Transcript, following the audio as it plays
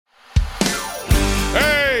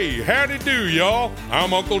howdy do, y'all.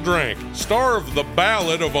 I'm Uncle Drank, star of The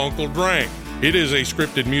Ballad of Uncle Drank. It is a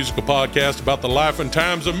scripted musical podcast about the life and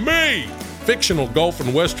times of me, fictional golf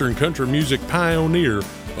and western country music pioneer,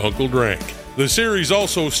 Uncle Drank. The series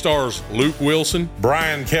also stars Luke Wilson,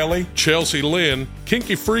 Brian Kelly, Chelsea Lynn,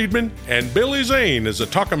 Kinky Friedman, and Billy Zane as a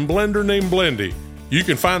talking blender named Blendy. You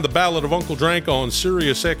can find The Ballad of Uncle Drank on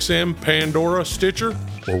SiriusXM, Pandora, Stitcher,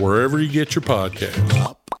 or wherever you get your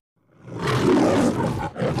podcasts.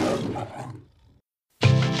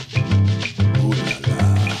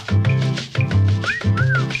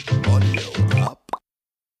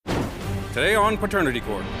 Today on Paternity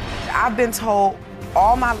Court. I've been told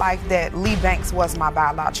all my life that Lee Banks was my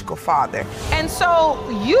biological father. And so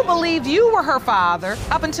you believed you were her father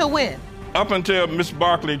up until when? Up until Miss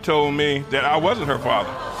Barkley told me that I wasn't her father.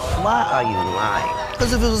 Why are you lying?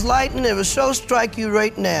 Because if it was lightning, it would sure strike you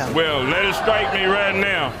right now. Well, let it strike me right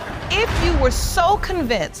now. If you were so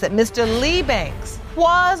convinced that Mr. Lee Banks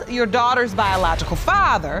was your daughter's biological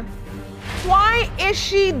father, why is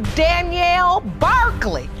she Danielle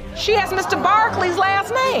Barkley? She has Mr. Barkley's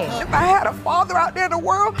last name. If I had a father out there in the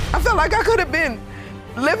world, I felt like I could have been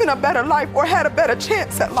living a better life or had a better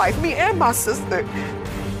chance at life, me and my sister.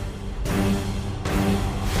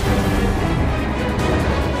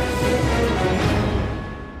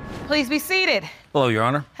 Please be seated. Hello, Your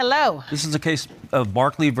Honor. Hello. This is a case of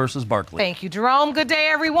Barkley versus Barkley. Thank you, Jerome. Good day,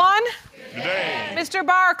 everyone. Good day. Mr.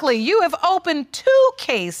 Barkley, you have opened 2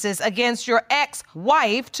 cases against your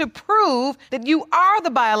ex-wife to prove that you are the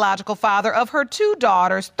biological father of her 2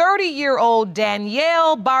 daughters, 30-year-old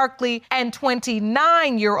Danielle Barkley and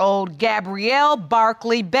 29-year-old Gabrielle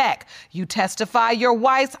Barkley Beck. You testify your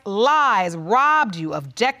wife's lies robbed you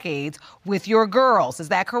of decades with your girls. Is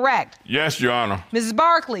that correct? Yes, Your Honor. Mrs.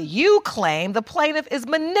 Barkley, you claim the plaintiff is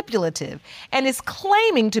manipulative and is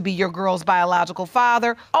claiming to be your girl's biological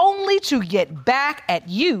father only to get back at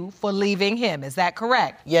you for leaving him. Is that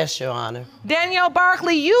correct? Yes, Your Honor. Danielle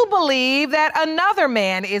Barkley, you believe that another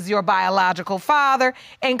man is your biological father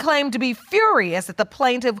and claim to be furious that the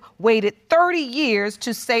plaintiff waited 30 years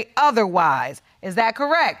to say otherwise. Is that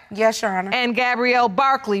correct? Yes, Your Honor. And Gabrielle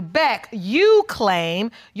Barkley Beck, you claim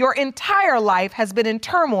your entire life has been in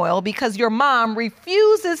turmoil because your mom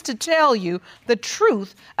refuses to tell you the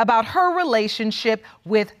truth about her relationship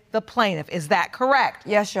with the plaintiff. Is that correct?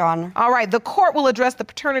 Yes, Your Honor. All right, the court will address the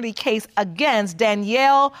paternity case against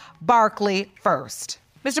Danielle Barkley first.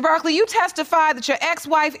 Mr. Barkley, you testify that your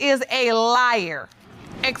ex-wife is a liar.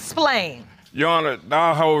 Explain. Your Honor,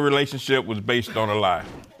 our whole relationship was based on a lie.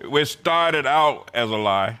 It started out as a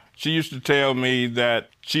lie. She used to tell me that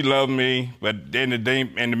she loved me, but in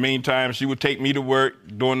the meantime, she would take me to work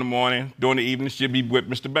during the morning. During the evening, she'd be with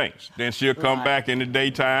Mr. Banks. Then she'll come back in the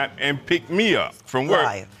daytime and pick me up from work.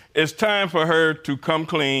 Liar. It's time for her to come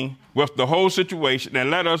clean with the whole situation and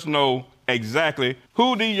let us know exactly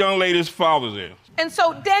who these young ladies' fathers is. And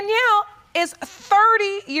so Danielle is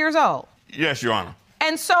 30 years old. Yes, Your Honor.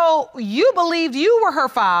 And so you believed you were her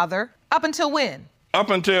father up until when? Up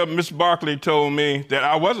until Miss Barkley told me that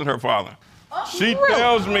I wasn't her father. She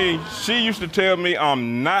used to tell me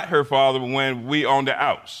I'm not her father when we on the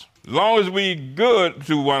outs. As long as we good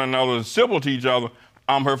to one another and civil to each other,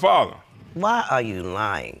 I'm her father. Why are you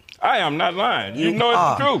lying? I am not lying. You know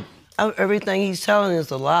are. it's the truth. Everything he's telling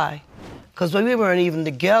is a lie. Because we weren't even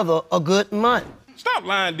together a good month. Stop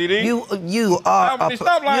lying, Dee. You are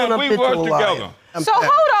Stop lying. We was together. So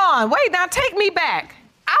hold on. Wait, now take me back.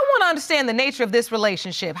 I want to understand the nature of this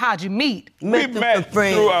relationship. How'd you meet? We met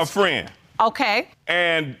through our friend. Okay.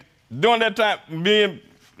 And during that time, me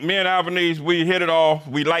and Albanese, we hit it off.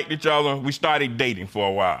 We liked each other. We started dating for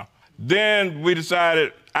a while. Then we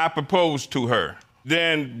decided I proposed to her.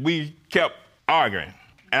 Then we kept arguing.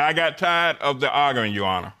 And I got tired of the arguing, Your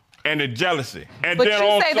Honor, and the jealousy. And But then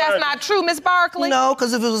you say that's not true, Miss Barkley? No,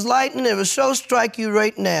 because if it was lightning, it would sure strike you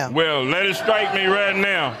right now. Well, let it strike me right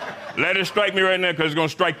now. Let it strike me right now, because it's going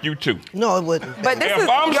to strike you, too. No, it wouldn't. But this If is,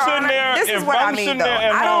 I'm Your sitting Honor, there- this is if what I'm I mean, sitting though. there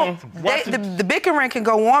at I home don't. watching- The bickering can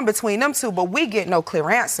go on between them two, but we get no clear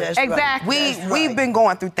answers. That's right. Exactly. We've been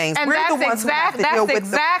going through things. And We're that's the ones who have to deal with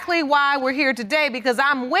exactly why we're here today, because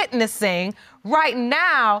I'm witnessing right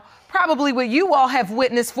now probably what you all have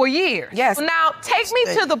witnessed for years. Yes. Now, take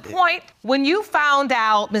me to the point when you found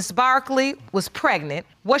out Miss Barkley was pregnant.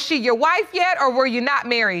 Was she your wife yet, or were you not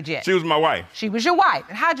married yet? She was my wife. She was your wife.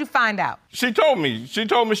 And how'd you find out? She told me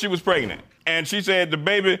she was pregnant. And she said the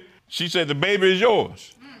baby is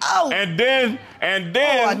yours. Oh. And then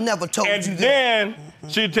I never told you that. And then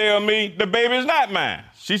she tell me the baby is not mine.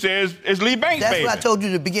 She says it's Lee Banks' That's baby. what I told you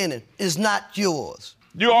at the beginning. It's not yours.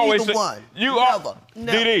 You always say, one. Never.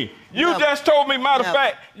 DD, you just told me, matter of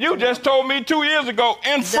fact, you just told me 2 years ago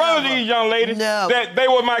in front of these young ladies that they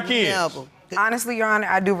were my kids. Never. Honestly, Your Honor,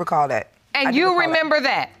 I do recall that. And you remember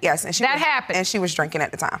that? Yes, and that happened. And she was drinking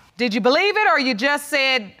at the time. Did you believe it, or you just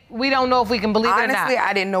said, we don't know if we can believe it or not? Honestly,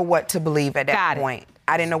 I didn't know what to believe at that point.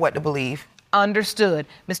 I didn't know what to believe. Understood.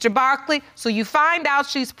 Mr. Barkley, so you find out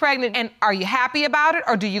she's pregnant, and are you happy about it,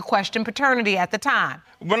 or do you question paternity at the time?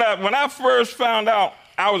 When I first found out,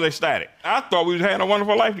 I was ecstatic. I thought we was having a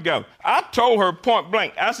wonderful life together. I told her point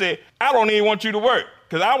blank, I said, I don't even want you to work,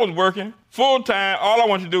 because I was working full time. All I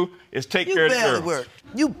want you to do is take care of the girls.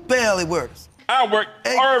 You barely work. I work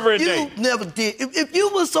every day. You never did. If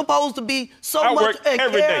you were supposed to be so much and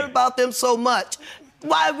cared about them so much,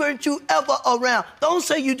 why weren't you ever around? Don't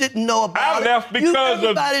say you didn't know about it. I left because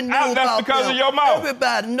of your mouth.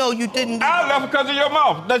 Everybody know you didn't. I left because of your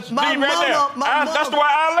mouth. That's the why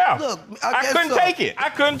I left. Look, I couldn't take it. I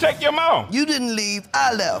couldn't take your mouth. You didn't leave.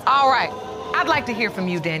 I left. All right. I'd like to hear from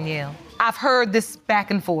you, Danielle. I've heard this back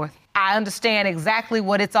and forth. I understand exactly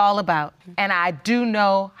what it's all about. And I do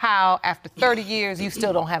know how, after 30 years, you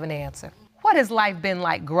still don't have an answer. What has life been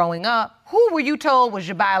like growing up? Who were you told was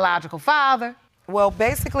your biological father? Well,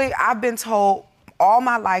 basically, I've been told all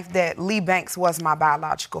my life that Lee Banks was my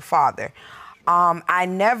biological father. I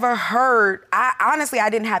never heard, honestly, I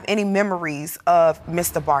didn't have any memories of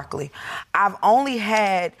Mr. Barkley. I've only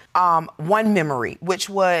had one memory, which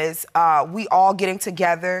was we all getting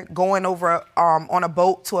together, going over on a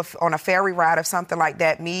boat on a ferry ride or something like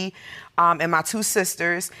that, me and my two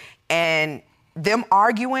sisters, and them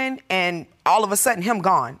arguing, and all of a sudden him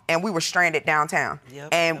gone, and we were stranded downtown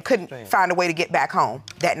and couldn't find a way to get back home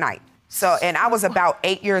that night. So, and I was about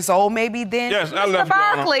 8 years old maybe then. Yes, I left Mr.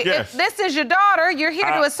 Barkley, yes. If this is your daughter, you're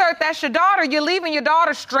here to assert that's your daughter, you're leaving your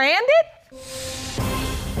daughter stranded?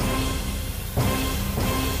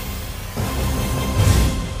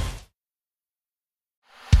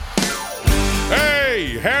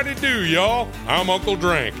 Hey, howdy do, y'all. I'm Uncle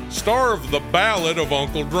Drank, star of The Ballad of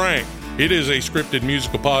Uncle Drank. It is a scripted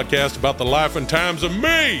musical podcast about the life and times of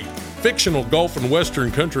me, fictional Gulf and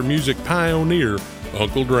Western country music pioneer,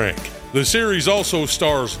 Uncle Drank. The series also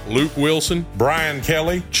stars Luke Wilson, Brian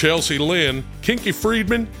Kelly, Chelsea Lynn, Kinky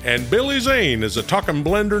Friedman, and Billy Zane as a talking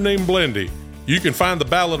blender named Blendy. You can find The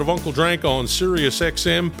Ballad of Uncle Drank on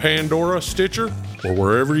SiriusXM, Pandora, Stitcher, or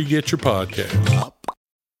wherever you get your podcasts.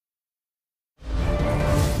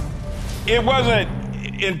 It wasn't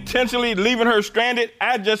intentionally leaving her stranded.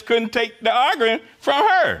 I just couldn't take the arguing from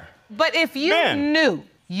her. But if you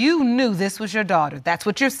knew this was your daughter, that's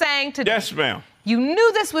what you're saying today. Yes, ma'am. You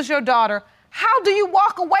knew this was your daughter. How do you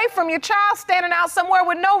walk away from your child standing out somewhere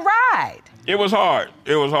with no ride? It was hard.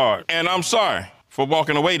 It was hard. And I'm sorry for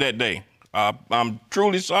walking away that day. I'm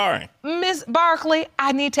truly sorry. Ms. Barkley,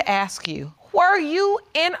 I need to ask you, were you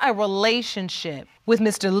in a relationship with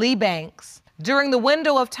Mr. Lee Banks during the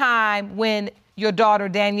window of time when your daughter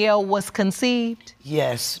Danielle was conceived?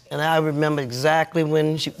 Yes, and I remember exactly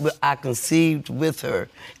when I conceived with her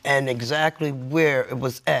and exactly where it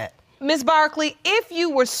was at. Ms. Barkley, if you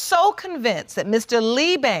were so convinced that Mr.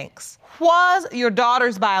 Lee Banks was your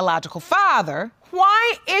daughter's biological father,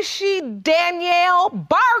 why is she Danielle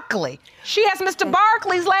Barkley? She has Mr.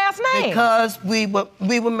 Barkley's last name. Because we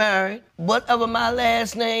were married. Whatever my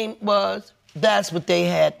last name was, that's what they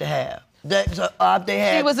had to have.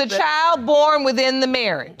 She was a child born within the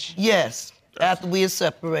marriage. Yes, after we had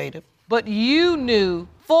separated. But you knew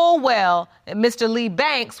full well that Mr. Lee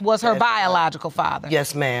Banks was her biological father.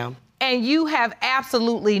 Yes, ma'am. And you have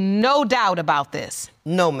absolutely no doubt about this.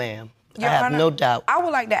 No, ma'am. I have no doubt. I would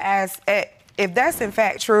like to ask, if that's in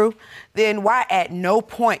fact true, then why at no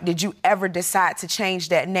point did you ever decide to change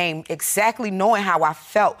that name, exactly knowing how I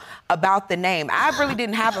felt about the name? I really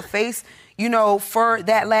didn't have a face, for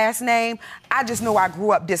that last name. I just know I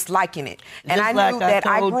grew up disliking it. And I knew that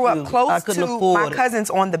I grew up close to my cousins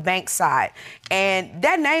on the Banks side. And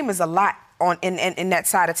that name is a lot in that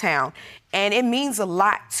side of town. And it means a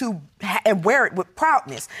lot and wear it with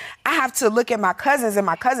proudness. I have to look at my cousins and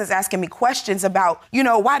my cousins asking me questions about,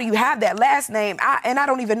 why do you have that last name? And I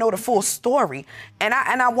don't even know the full story. And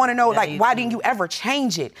I want to know, why didn't you ever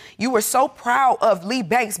change it? You were so proud of Lee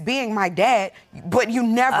Banks being my dad, but you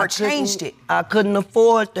never changed it. I couldn't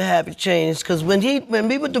afford to have it changed because when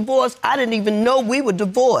we were divorced, I didn't even know we were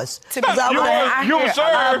divorced. You were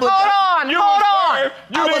served. Hold on.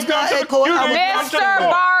 Mr.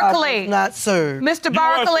 Barkley. Not served. Mr.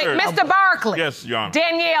 Barkley. Mr. Barkley. Yes, Your Honor.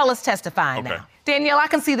 Danielle is testifying now. Danielle, I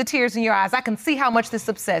can see the tears in your eyes. I can see how much this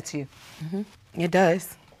upsets you. Mm-hmm. It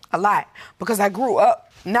does. A lot. Because I grew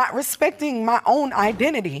up not respecting my own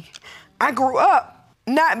identity. I grew up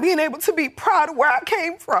not being able to be proud of where I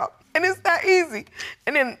came from. And it's not easy.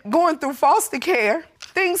 And then going through foster care,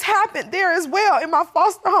 things happened there as well in my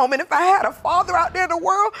foster home. And if I had a father out there in the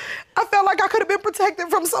world, I felt like I could have been protected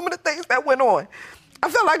from some of the things that went on. I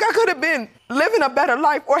felt like I could have been living a better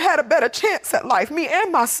life or had a better chance at life, me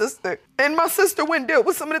and my sister. And my sister went and dealt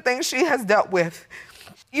with some of the things she has dealt with.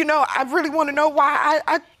 You know, I really want to know why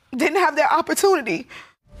I didn't have that opportunity.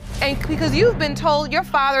 And because you've been told your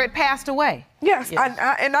father had passed away. Yes. I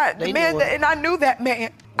knew that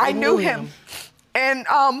man. I knew him. And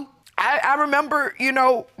I remember, you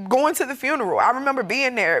know, going to the funeral. I remember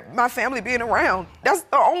being there, my family being around. That's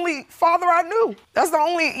the only father I knew. That's the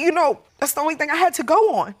only thing I had to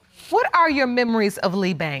go on. What are your memories of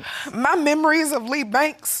Lee Banks? My memories of Lee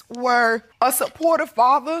Banks were a supportive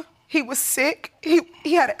father. He was sick.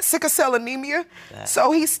 He had sickle cell anemia,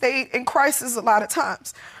 so he stayed in crisis a lot of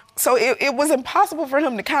times. So it was impossible for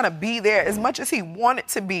him to kind of be there as much as he wanted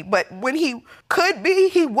to be. But when he could be,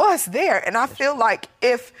 he was there. And I feel like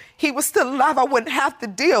if he was still alive, I wouldn't have to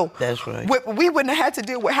deal. That's right. We wouldn't have had to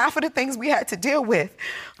deal with half of the things we had to deal with.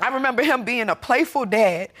 I remember him being a playful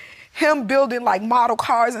dad, him building like model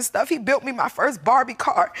cars and stuff. He built me my first Barbie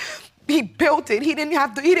car. He built it. He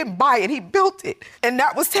didn't buy it. He built it. And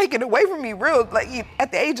that was taken away from me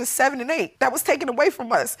at the age of 7 and 8. That was taken away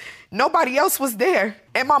from us. Nobody else was there.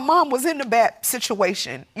 And my mom was in a bad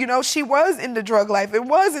situation. You know, she was in the drug life. It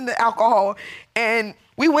was in the alcohol. And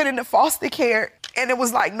we went into foster care, and it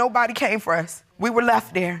was like nobody came for us. We were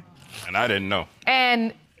left there. And I didn't know.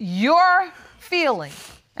 And your feeling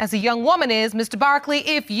as a young woman is, Mr. Barkley,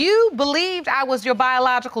 if you believed I was your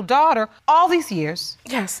biological daughter all these years.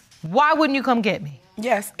 Yes. Why wouldn't you come get me?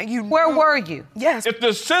 Yes. Where were you? Yes. If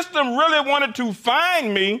the system really wanted to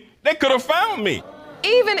find me, they could have found me.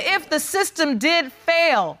 Even if the system did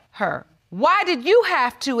fail her, why did you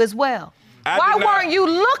have to as well? Why weren't you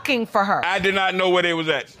looking for her? I did not know where they was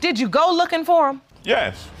at. Did you go looking for him?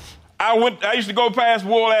 Yes. I used to go past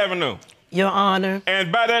Wall Avenue. Your Honor.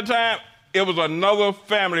 And by that time, it was another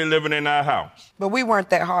family living in our house. But we weren't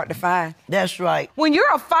that hard to find. That's right. When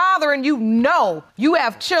you're a father and you know you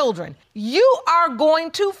have children, you are going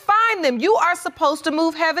to find them. You are supposed to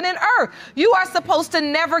move heaven and earth. You are supposed to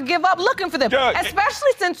never give up looking for them. Judge, especially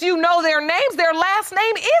since you know their names. Their last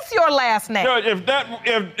name is your last name. Judge,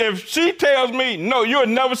 if she tells me, no, you'll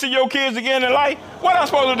never see your kids again in life, what am I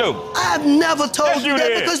supposed to do? I've never told you that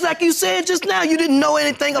did. because like you said just now, you didn't know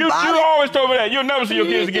anything about it. You always told me that. You'll never see your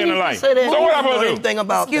kids again in life. So what am I supposed to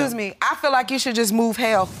do? Excuse me. I feel like you should just move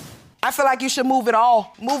hell. I feel like you should move it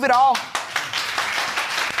all. Move it all.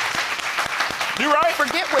 You right.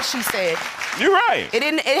 Forget what she said. You right.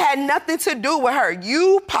 It had nothing to do with her.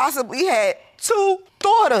 You possibly had 2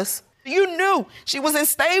 daughters. You knew she was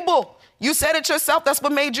unstable. You said it yourself. That's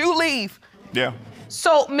what made you leave. Yeah.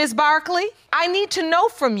 So, Ms. Barkley, I need to know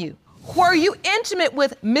from you. Were you intimate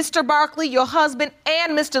with Mr. Barkley, your husband,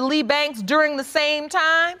 and Mr. Lee Banks during the same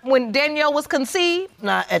time when Danielle was conceived?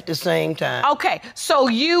 Not at the same time. Okay, so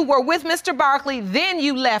you were with Mr. Barkley, then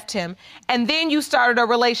you left him, and then you started a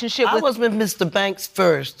relationship with... I was with Mr. Banks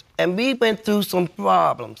first, and we went through some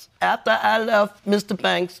problems. After I left Mr.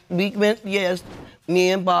 Banks, me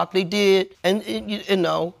and Barkley did, and, you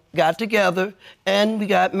know, got together, and we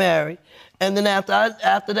got married. And then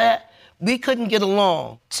after that, we couldn't get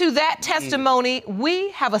along. To that testimony,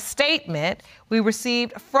 we have a statement we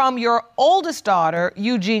received from your oldest daughter,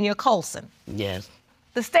 Eugenia Colson. Yes.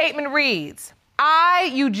 The statement reads,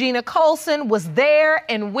 I, Eugenia Colson, was there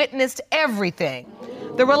and witnessed everything.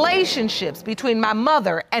 The relationships between my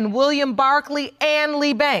mother and William Barkley and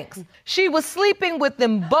Lee Banks. She was sleeping with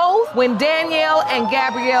them both when Danielle and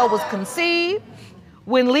Gabrielle was conceived.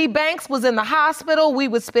 When Lee Banks was in the hospital, we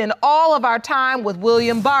would spend all of our time with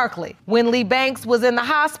William Barkley. When Lee Banks was in the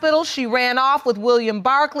hospital, she ran off with William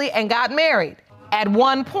Barkley and got married. At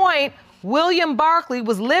one point, William Barkley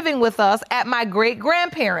was living with us at my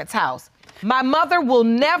great-grandparents' house. My mother will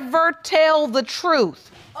never tell the truth.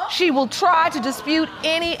 She will try to dispute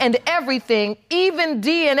any and everything, even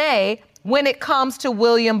DNA, when it comes to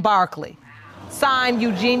William Barkley. Signed,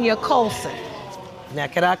 Eugenia Colson. Now,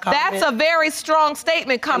 can I comment? That's a very strong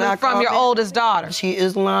statement coming from your oldest daughter. She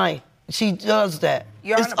is lying. She does that.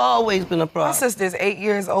 It's always been a problem. My sister's 8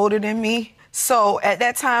 years older than me, so at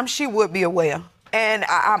that time, she would be aware. And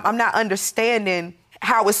I'm not understanding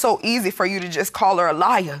how it's so easy for you to just call her a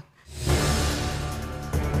liar.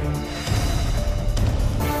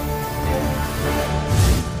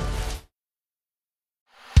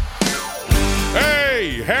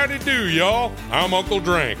 Howdy do, y'all. I'm Uncle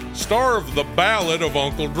Drank, star of The Ballad of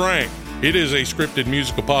Uncle Drank. It is a scripted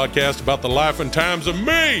musical podcast about the life and times of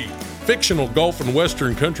me, fictional Gulf and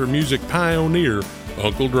Western country music pioneer,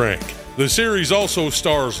 Uncle Drank. The series also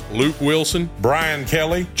stars Luke Wilson, Brian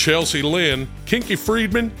Kelly, Chelsea Lynn, Kinky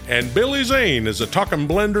Friedman, and Billy Zane as a talking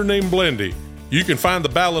blender named Blendy. You can find The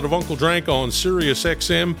Ballad of Uncle Drank on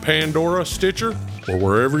SiriusXM, Pandora, Stitcher, or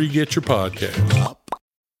wherever you get your podcasts.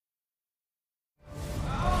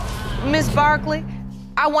 Ms. Barkley,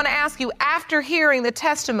 I want to ask you, after hearing the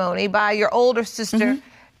testimony by your older sister,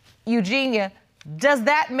 Eugenia, does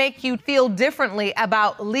that make you feel differently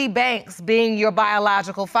about Lee Banks being your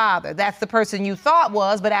biological father? That's the person you thought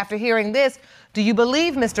was, but after hearing this, do you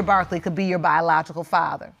believe Mr. Barkley could be your biological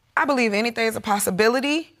father? I believe anything is a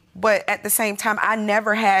possibility, but at the same time, I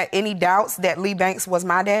never had any doubts that Lee Banks was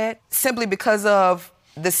my dad, simply because of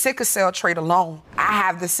the sickle cell trait alone. I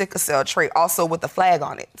have the sickle cell trait also with the flag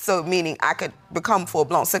on it, so meaning I could become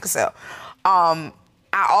full-blown sickle cell. I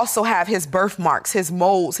also have his birthmarks, his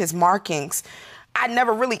moles, his markings. I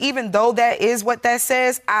never really, even though that is what that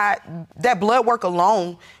says, that blood work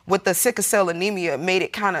alone with the sickle cell anemia made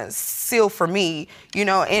it kind of seal for me, you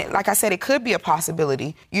know, and like I said, it could be a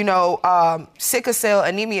possibility. You know, sickle cell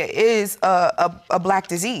anemia is a black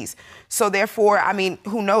disease. So therefore, I mean,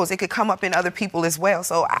 who knows? It could come up in other people as well.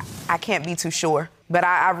 So I can't be too sure. But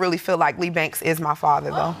I really feel like Lee Banks is my father,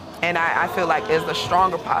 though. And I feel like there's a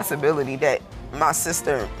stronger possibility that my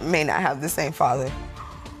sister may not have the same father.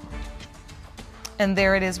 And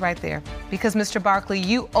there it is right there. Because, Mr. Barkley,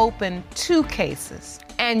 you opened 2 cases,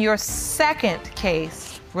 and your second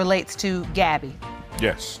case relates to Gabby.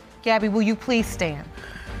 Yes. Gabby, will you please stand?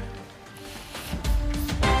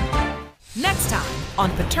 Next time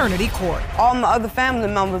on Paternity Court. All my other family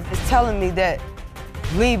members is telling me that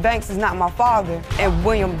Lee Banks is not my father and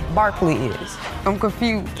William Barkley is. I'm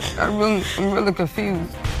confused. I'm really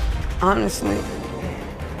confused, honestly.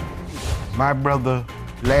 My brother's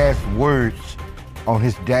last words on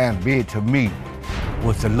his damn bed to me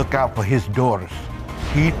was to look out for his daughters.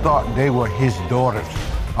 He thought they were his daughters,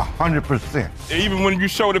 100%. Even when you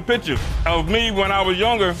show the picture of me when I was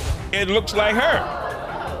younger, it looks like her.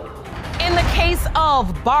 In the case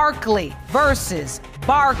of Barkley versus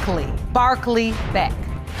Barkley Beck,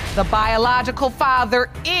 the biological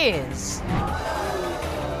father is...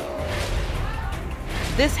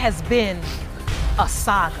 This has been a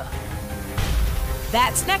saga.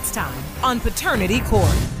 That's next time on Paternity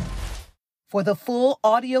Court. For the full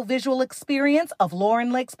audio-visual experience of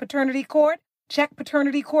Lauren Lake's Paternity Court, check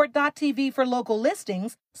paternitycourt.tv for local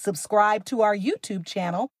listings, subscribe to our YouTube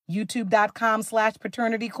channel,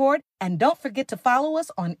 youtube.com/paternitycourt, and don't forget to follow us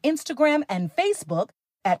on Instagram and Facebook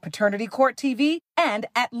at Paternity Court TV and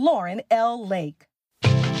at Lauren L. Lake.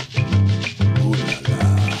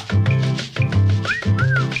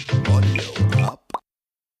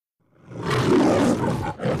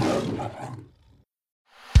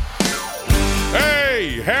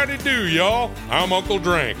 Hey, howdy do, y'all. I'm Uncle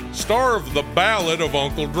Drank, star of The Ballad of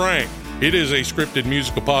Uncle Drank. It is a scripted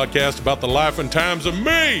musical podcast about the life and times of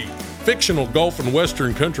me, fictional Gulf and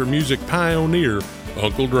Western country music pioneer,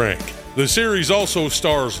 Uncle Drank. The series also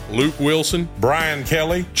stars Luke Wilson, Brian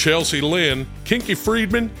Kelly, Chelsea Lynn, Kinky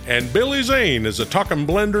Friedman, and Billy Zane as a talking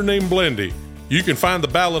blender named Blendy. You can find The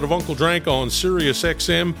Ballad of Uncle Drank on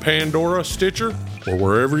SiriusXM, Pandora, Stitcher, or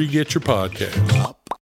wherever you get your podcasts.